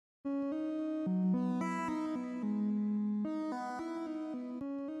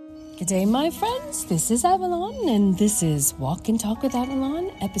Good day, my friends. This is Avalon, and this is Walk and Talk with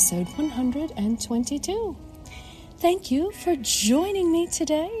Avalon, episode 122. Thank you for joining me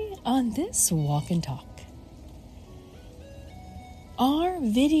today on this Walk and Talk. Our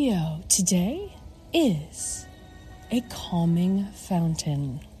video today is a calming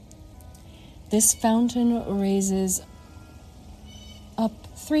fountain. This fountain raises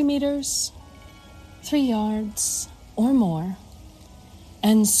up 3 meters, 3 yards or more,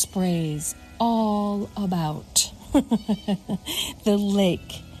 and sprays all about the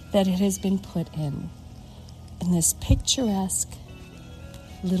lake that it has been put in this picturesque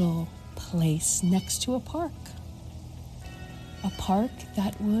little place next to a park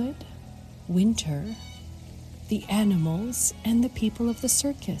that would winter the animals and the people of the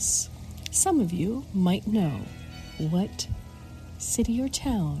circus. Some of you might know what city or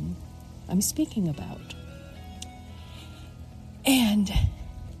town I'm speaking about. And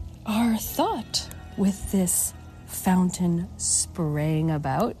our thought with this fountain spraying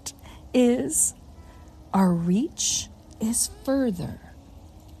about is our reach is further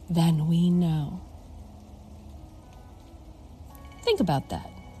than we know. Think about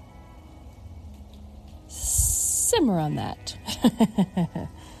that. Simmer on that.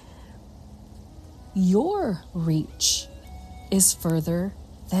 Your reach is further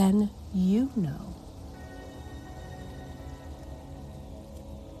than you know.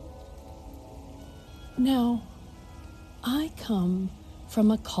 Now, I come from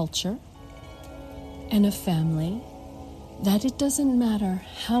a culture and a family that it doesn't matter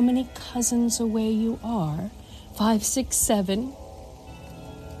how many cousins away you are, 5, 6, 7,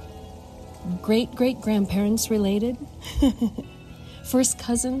 great-great-grandparents related, first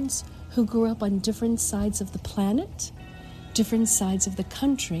cousins who grew up on different sides of the planet, different sides of the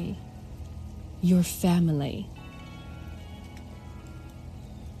country, your family.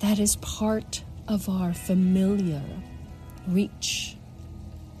 That is part of our familiar reach.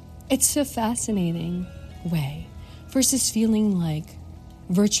 It's a fascinating way versus feeling like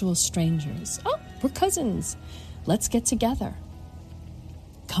virtual strangers. Oh, we're cousins. Let's get together.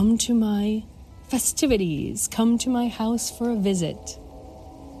 Come to my festivities. Come to my house for a visit.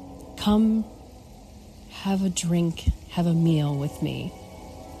 Come have a drink, have a meal with me.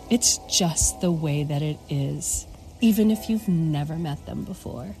 It's just the way that it is, even if you've never met them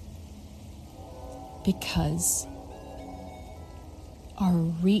before. Because our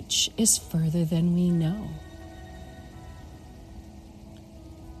reach is further than we know.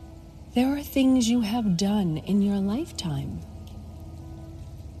 There are things you have done in your lifetime,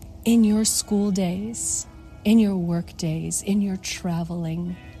 in your school days, in your work days, in your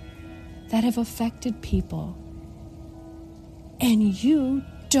traveling, that have affected people. And you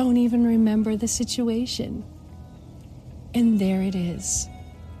don't even remember the situation. And there it is.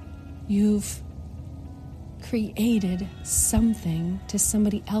 You've created something to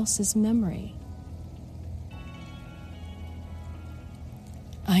somebody else's memory.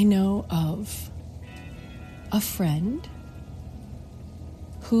 I know of a friend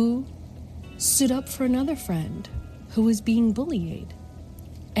who stood up for another friend who was being bullied,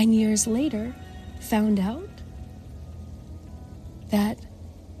 and years later found out that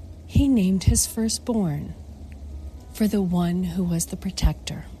he named his firstborn for the one who was the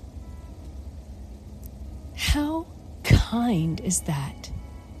protector. How kind is that?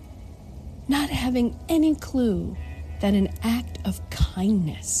 Not having any clue that an act of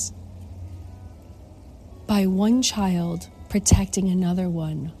kindness by one child protecting another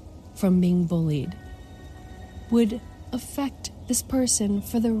one from being bullied would affect this person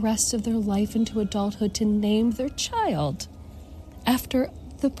for the rest of their life into adulthood to name their child after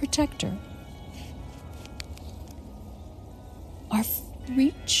the protector. Our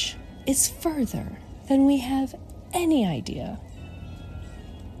reach is further than we have any idea.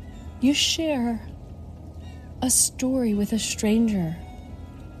 You share a story with a stranger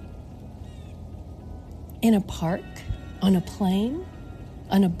in a park, on a plane,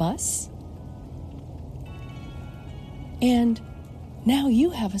 on a bus, and now you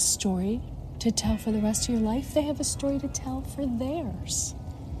have a story to tell for the rest of your life. They have a story to tell for theirs.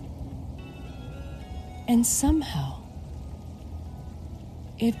 And somehow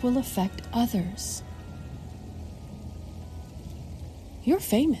it will affect others. You're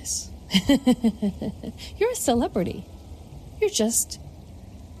famous. You're a celebrity. You're just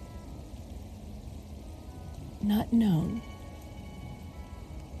not known.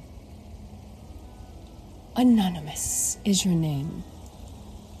 Anonymous is your name.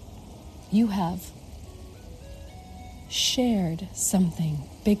 You have shared something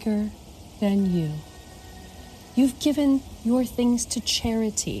bigger than you. You've given your things to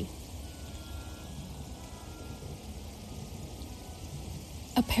charity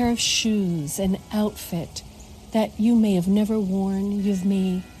a pair of shoes, an outfit that you may have never worn, you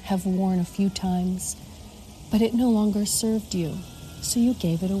may have worn a few times, but it no longer served you, so you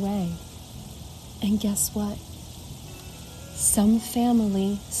gave it away. And guess what? Some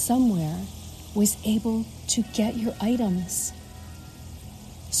family somewhere was able to get your items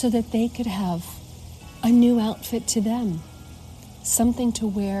so that they could have a new outfit to them, something to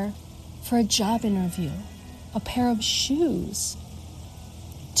wear for a job interview, a pair of shoes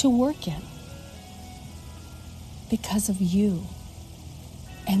to work in because of you.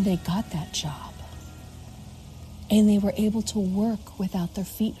 And they got that job. And they were able to work without their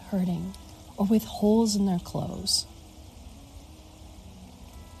feet hurting or with holes in their clothes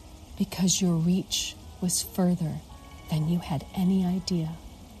because your reach was further than you had any idea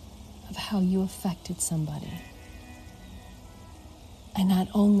of how you affected somebody. And not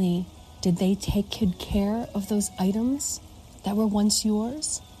only did they take good care of those items that were once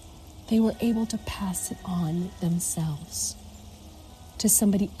yours, they were able to pass it on themselves to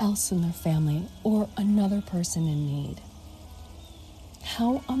somebody else in their family or another person in need.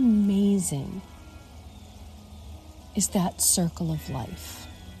 How amazing is that circle of life?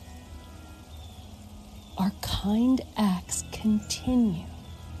 Our kind acts continue.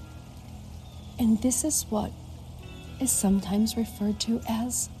 And this is what is sometimes referred to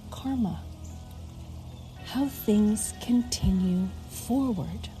as karma. How things continue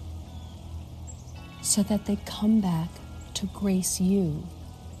forward so that they come back to grace you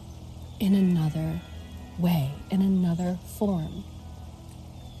in another way, in another form.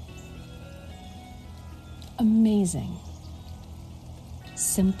 Amazing,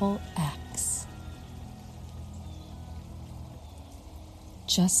 simple acts.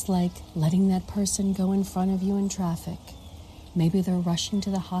 Just like letting that person go in front of you in traffic. Maybe they're rushing to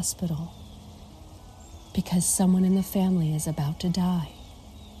the hospital because someone in the family is about to die.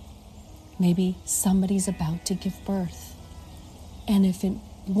 Maybe somebody's about to give birth. And if it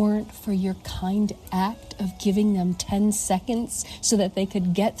weren't for your kind act of giving them 10 seconds so that they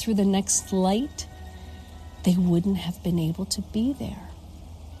could get through the next light, they wouldn't have been able to be there.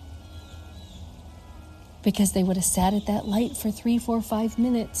 Because they would have sat at that light for 3, 4, 5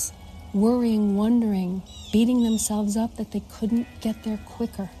 minutes, worrying, wondering, beating themselves up that they couldn't get there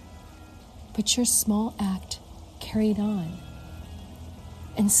quicker. But your small act carried on.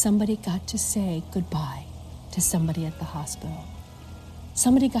 And somebody got to say goodbye to somebody at the hospital.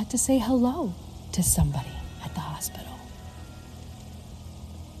 Somebody got to say hello to somebody at the hospital.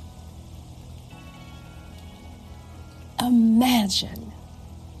 Imagine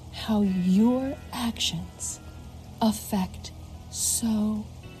how your actions affect so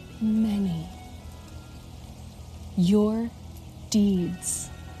many. Your deeds,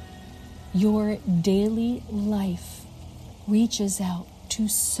 your daily life reaches out to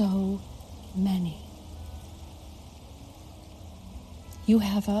so many. You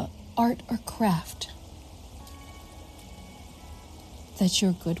have an art or craft that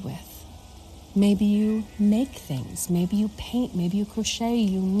you're good with. Maybe you make things, maybe you paint, maybe you crochet,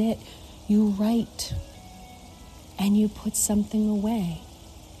 you knit, you write, and you put something away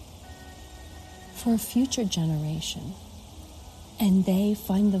for a future generation, and they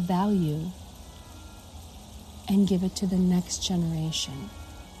find the value and give it to the next generation.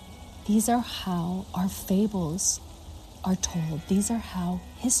 These are how our fables are told. These are how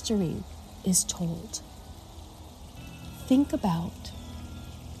history is told. Think about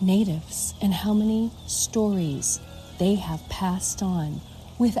natives and how many stories they have passed on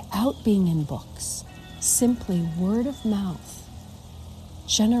without being in books, simply word of mouth,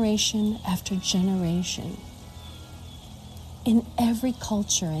 generation after generation, in every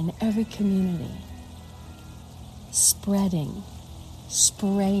culture, in every community, spreading,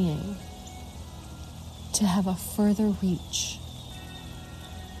 spraying, to have a further reach.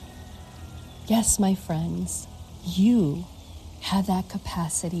 Yes, my friends, you have that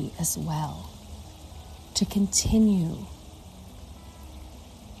capacity as well to continue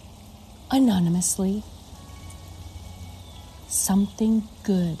anonymously something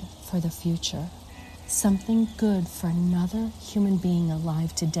good for the future, something good for another human being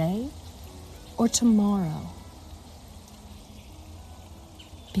alive today or tomorrow,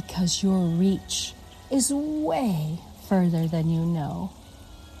 because your reach is way further than you know.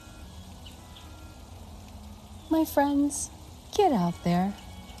 My friends, get out there,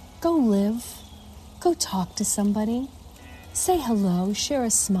 go live, go talk to somebody, say hello, share a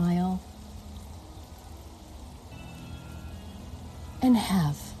smile, and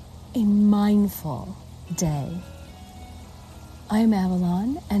have a mindful day. I'm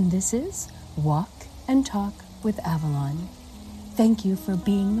Avalon, and this is Walk and Talk with Avalon. Thank you for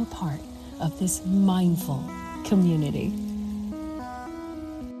being a part of this mindful community.